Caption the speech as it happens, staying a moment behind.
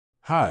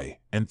Hi,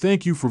 and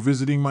thank you for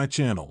visiting my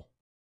channel.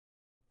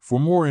 For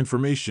more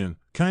information,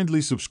 kindly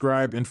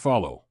subscribe and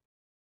follow.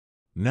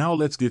 Now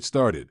let's get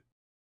started.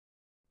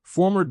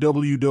 Former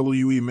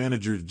WWE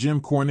manager Jim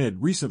Cornette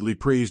recently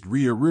praised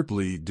Rhea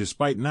Ripley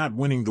despite not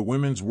winning the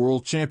Women's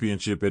World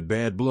Championship at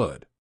Bad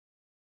Blood.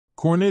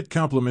 Cornette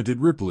complimented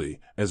Ripley,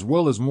 as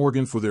well as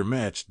Morgan, for their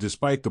match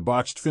despite the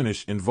botched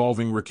finish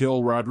involving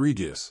Raquel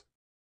Rodriguez.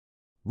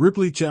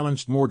 Ripley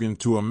challenged Morgan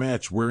to a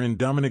match wherein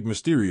Dominic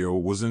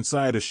Mysterio was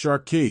inside a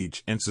shark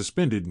cage and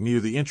suspended near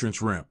the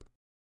entrance ramp.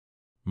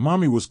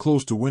 Mommy was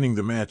close to winning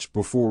the match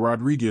before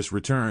Rodriguez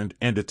returned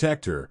and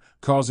attacked her,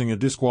 causing a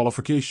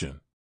disqualification.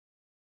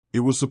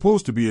 It was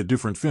supposed to be a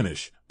different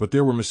finish, but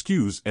there were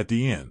miscues at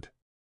the end.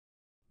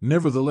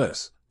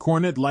 Nevertheless,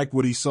 Cornette liked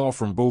what he saw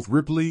from both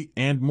Ripley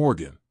and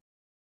Morgan.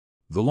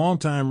 The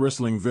longtime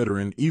wrestling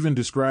veteran even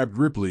described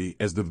Ripley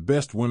as the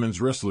best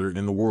women's wrestler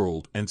in the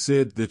world and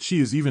said that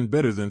she is even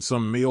better than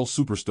some male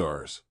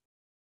superstars.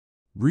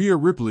 Rhea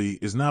Ripley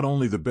is not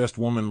only the best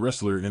woman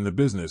wrestler in the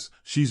business,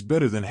 she's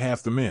better than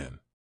half the men.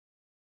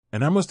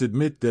 And I must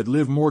admit that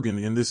Liv Morgan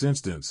in this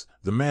instance,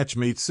 the match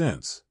made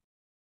sense.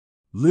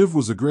 Liv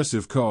was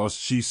aggressive cause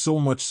she's so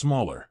much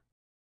smaller.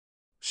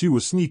 She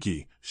was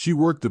sneaky, she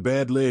worked the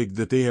bad leg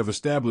that they have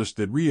established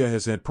that Rhea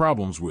has had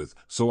problems with,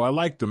 so I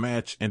liked the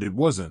match and it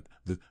wasn't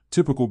the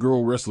typical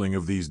girl wrestling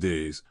of these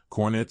days,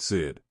 Cornette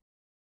said.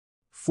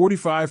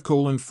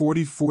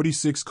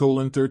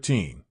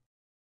 45:40:46:13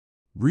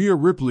 Rhea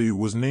Ripley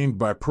was named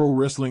by Pro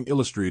Wrestling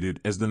Illustrated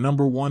as the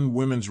 #1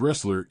 women's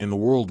wrestler in the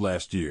world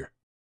last year.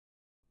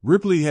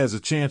 Ripley has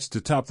a chance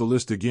to top the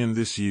list again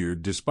this year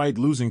despite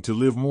losing to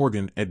Liv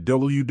Morgan at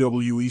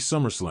WWE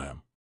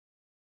SummerSlam.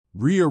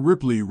 Rhea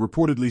Ripley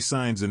reportedly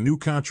signs a new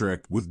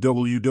contract with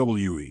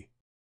WWE.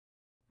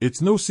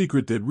 It's no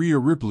secret that Rhea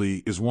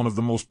Ripley is one of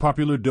the most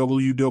popular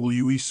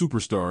WWE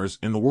superstars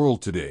in the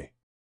world today.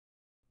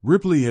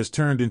 Ripley has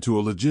turned into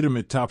a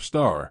legitimate top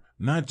star,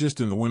 not just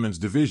in the women's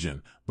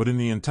division, but in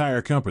the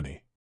entire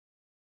company.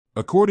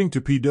 According to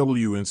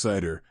PW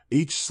Insider,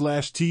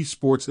 H/T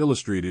Sports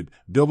Illustrated,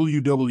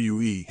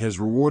 WWE has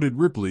rewarded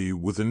Ripley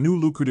with a new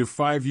lucrative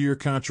 5-year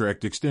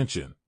contract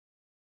extension.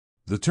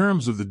 The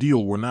terms of the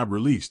deal were not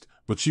released,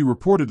 but she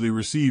reportedly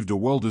received a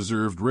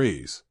well-deserved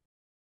raise.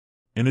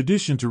 In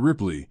addition to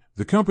Ripley,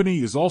 the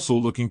company is also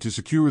looking to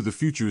secure the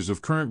futures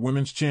of current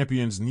women's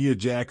champions Nia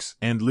Jax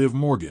and Liv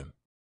Morgan.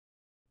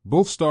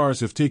 Both stars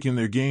have taken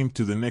their game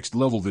to the next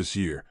level this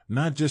year,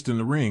 not just in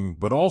the ring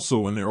but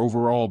also in their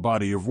overall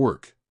body of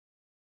work.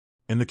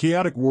 In the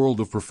chaotic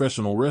world of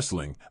professional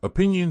wrestling,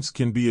 opinions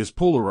can be as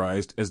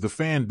polarized as the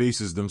fan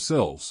bases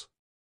themselves.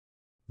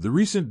 The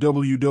recent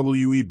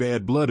WWE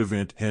Bad Blood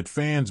event had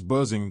fans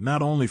buzzing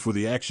not only for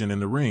the action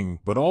in the ring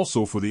but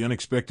also for the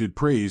unexpected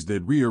praise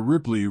that Rhea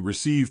Ripley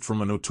received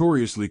from a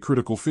notoriously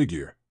critical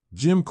figure,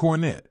 Jim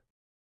Cornette.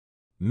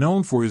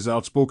 Known for his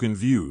outspoken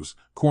views,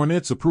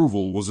 Cornette's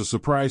approval was a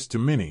surprise to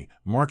many,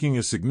 marking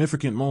a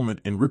significant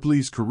moment in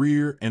Ripley's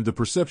career and the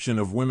perception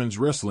of women's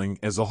wrestling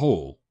as a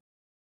whole.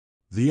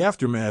 The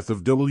aftermath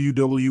of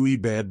WWE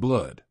Bad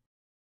Blood.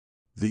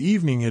 The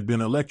evening had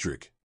been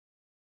electric.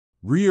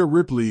 Rhea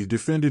Ripley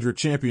defended her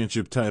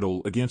championship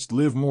title against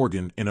Liv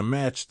Morgan in a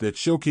match that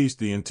showcased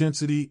the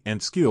intensity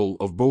and skill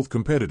of both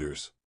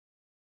competitors.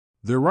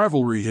 Their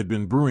rivalry had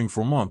been brewing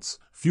for months,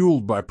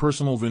 fueled by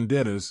personal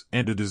vendettas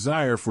and a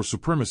desire for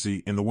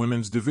supremacy in the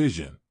women's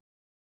division.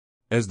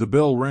 As the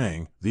bell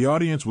rang, the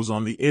audience was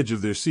on the edge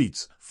of their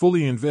seats,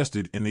 fully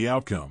invested in the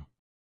outcome.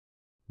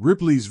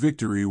 Ripley's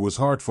victory was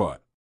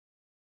hard-fought.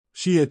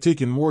 She had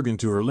taken Morgan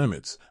to her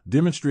limits,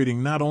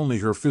 demonstrating not only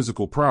her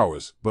physical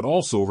prowess but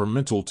also her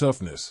mental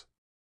toughness.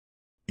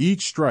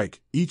 Each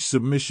strike, each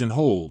submission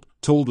hold,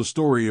 told a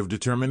story of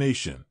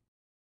determination.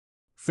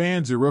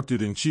 Fans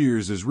erupted in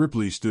cheers as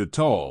Ripley stood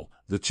tall,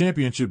 the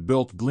championship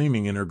belt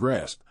gleaming in her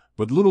grasp,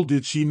 but little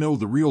did she know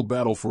the real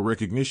battle for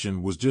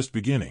recognition was just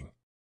beginning.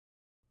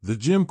 The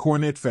Jim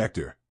Cornette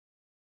factor.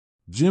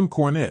 Jim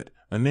Cornette,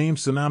 a name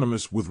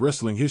synonymous with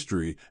wrestling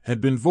history,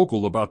 had been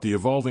vocal about the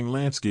evolving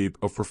landscape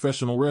of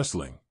professional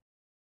wrestling.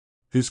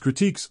 His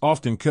critiques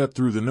often cut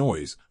through the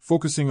noise,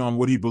 focusing on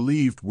what he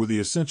believed were the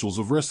essentials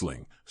of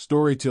wrestling: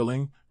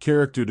 storytelling,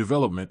 character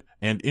development,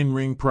 and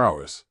in-ring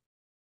prowess.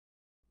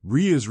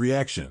 Rhea's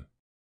reaction.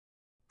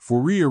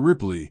 For Rhea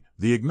Ripley,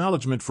 the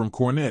acknowledgement from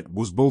Cornette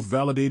was both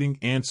validating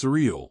and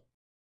surreal.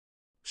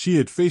 She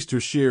had faced her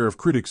share of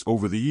critics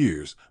over the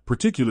years,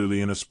 particularly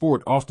in a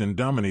sport often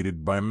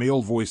dominated by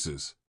male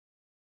voices.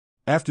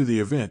 After the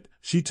event,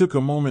 she took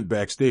a moment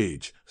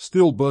backstage,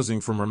 still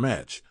buzzing from her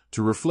match,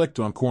 to reflect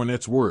on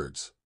Cornette's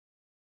words.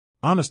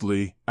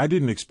 "Honestly, I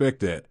didn't expect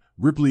that,"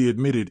 Ripley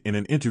admitted in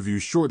an interview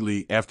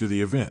shortly after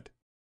the event.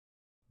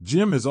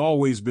 "Jim has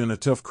always been a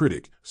tough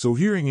critic, so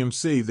hearing him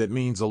say that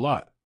means a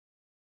lot.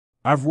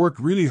 I've worked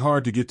really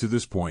hard to get to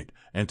this point,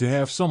 and to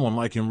have someone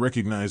like him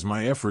recognize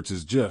my efforts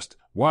is just,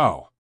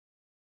 wow."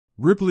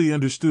 Ripley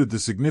understood the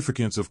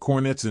significance of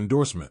Cornette's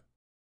endorsement.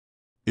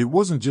 It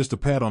wasn't just a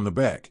pat on the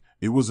back,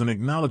 it was an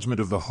acknowledgement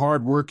of the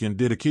hard work and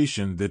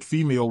dedication that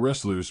female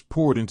wrestlers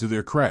poured into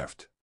their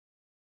craft.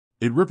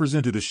 It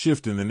represented a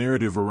shift in the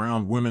narrative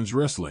around women's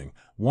wrestling,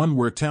 one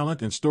where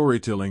talent and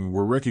storytelling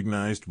were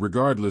recognized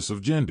regardless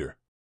of gender.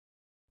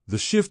 The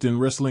shift in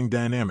wrestling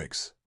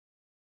dynamics.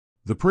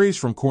 The praise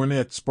from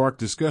Cornette sparked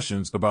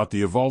discussions about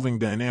the evolving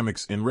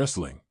dynamics in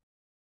wrestling.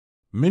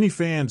 Many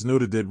fans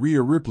noted that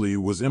Rhea Ripley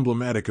was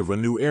emblematic of a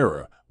new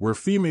era, where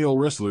female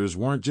wrestlers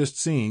weren't just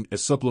seen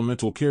as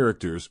supplemental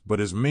characters but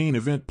as main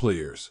event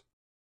players.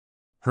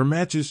 Her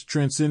matches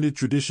transcended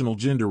traditional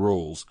gender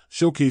roles,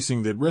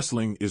 showcasing that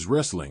wrestling is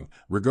wrestling,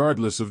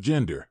 regardless of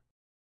gender.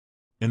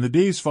 In the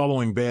days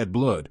following Bad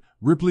Blood,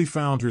 Ripley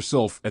found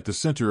herself at the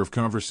center of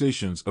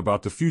conversations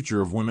about the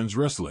future of women's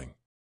wrestling.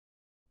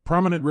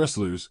 Prominent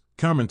wrestlers,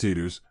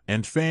 commentators,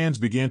 and fans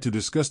began to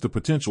discuss the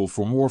potential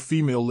for more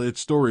female-led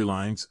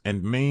storylines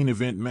and main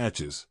event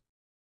matches.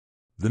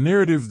 The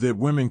narrative that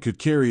women could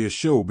carry a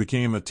show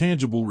became a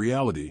tangible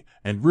reality,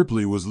 and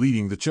Ripley was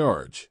leading the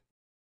charge.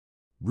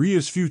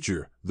 Rhea's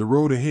future, the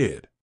road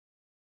ahead.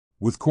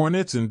 With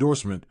Cornette's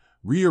endorsement,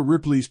 Rhea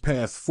Ripley's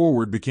path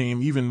forward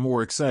became even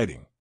more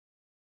exciting.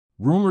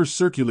 Rumors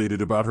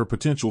circulated about her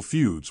potential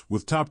feuds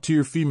with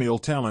top-tier female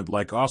talent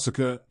like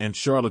Asuka and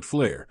Charlotte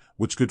Flair,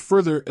 which could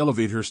further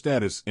elevate her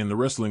status in the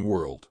wrestling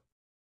world.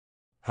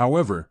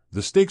 However,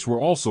 the stakes were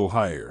also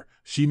higher.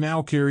 She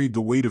now carried the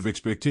weight of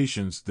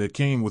expectations that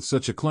came with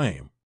such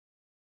acclaim.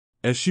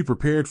 As she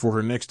prepared for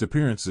her next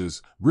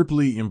appearances,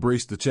 Ripley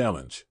embraced the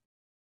challenge.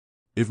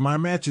 "If my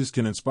matches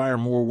can inspire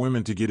more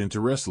women to get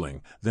into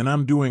wrestling, then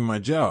I'm doing my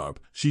job,"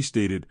 she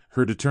stated,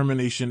 her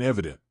determination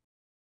evident.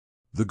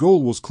 The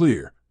goal was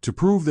clear: to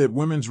prove that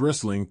women's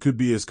wrestling could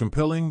be as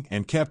compelling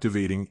and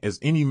captivating as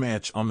any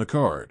match on the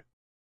card.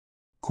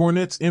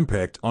 Cornette's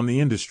impact on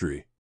the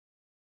industry.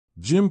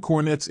 Jim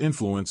Cornette's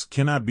influence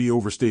cannot be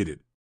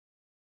overstated.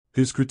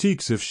 His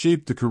critiques have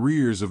shaped the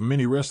careers of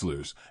many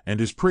wrestlers, and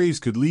his praise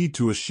could lead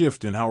to a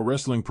shift in how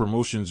wrestling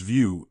promotions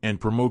view and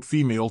promote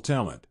female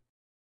talent.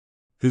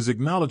 His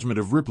acknowledgement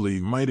of Ripley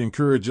might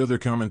encourage other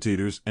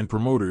commentators and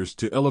promoters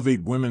to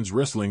elevate women's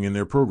wrestling in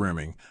their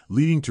programming,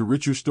 leading to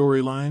richer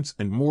storylines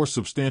and more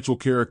substantial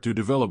character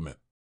development.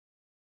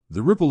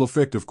 The ripple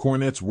effect of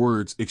Cornette's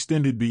words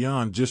extended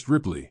beyond just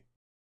Ripley.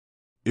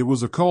 It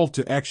was a call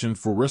to action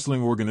for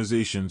wrestling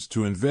organizations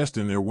to invest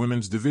in their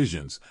women's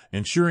divisions,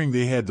 ensuring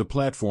they had the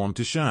platform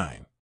to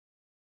shine.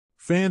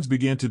 Fans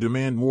began to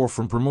demand more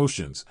from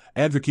promotions,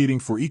 advocating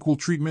for equal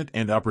treatment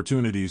and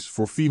opportunities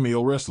for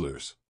female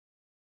wrestlers.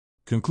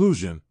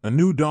 Conclusion: a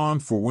new dawn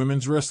for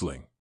women's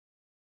wrestling.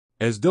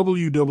 As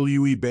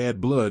WWE Bad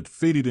Blood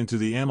faded into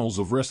the annals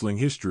of wrestling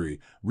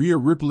history, Rhea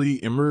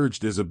Ripley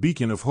emerged as a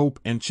beacon of hope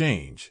and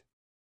change.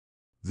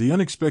 The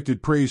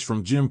unexpected praise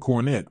from Jim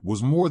Cornette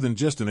was more than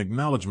just an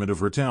acknowledgement of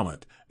her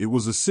talent. It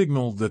was a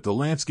signal that the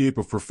landscape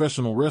of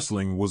professional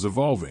wrestling was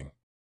evolving.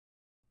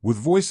 With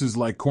voices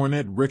like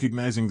Cornette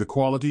recognizing the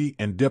quality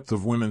and depth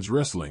of women's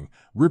wrestling,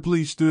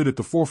 Ripley stood at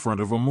the forefront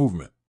of a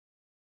movement.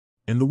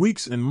 In the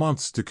weeks and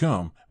months to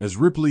come, as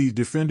Ripley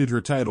defended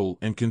her title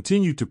and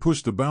continued to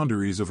push the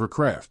boundaries of her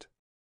craft,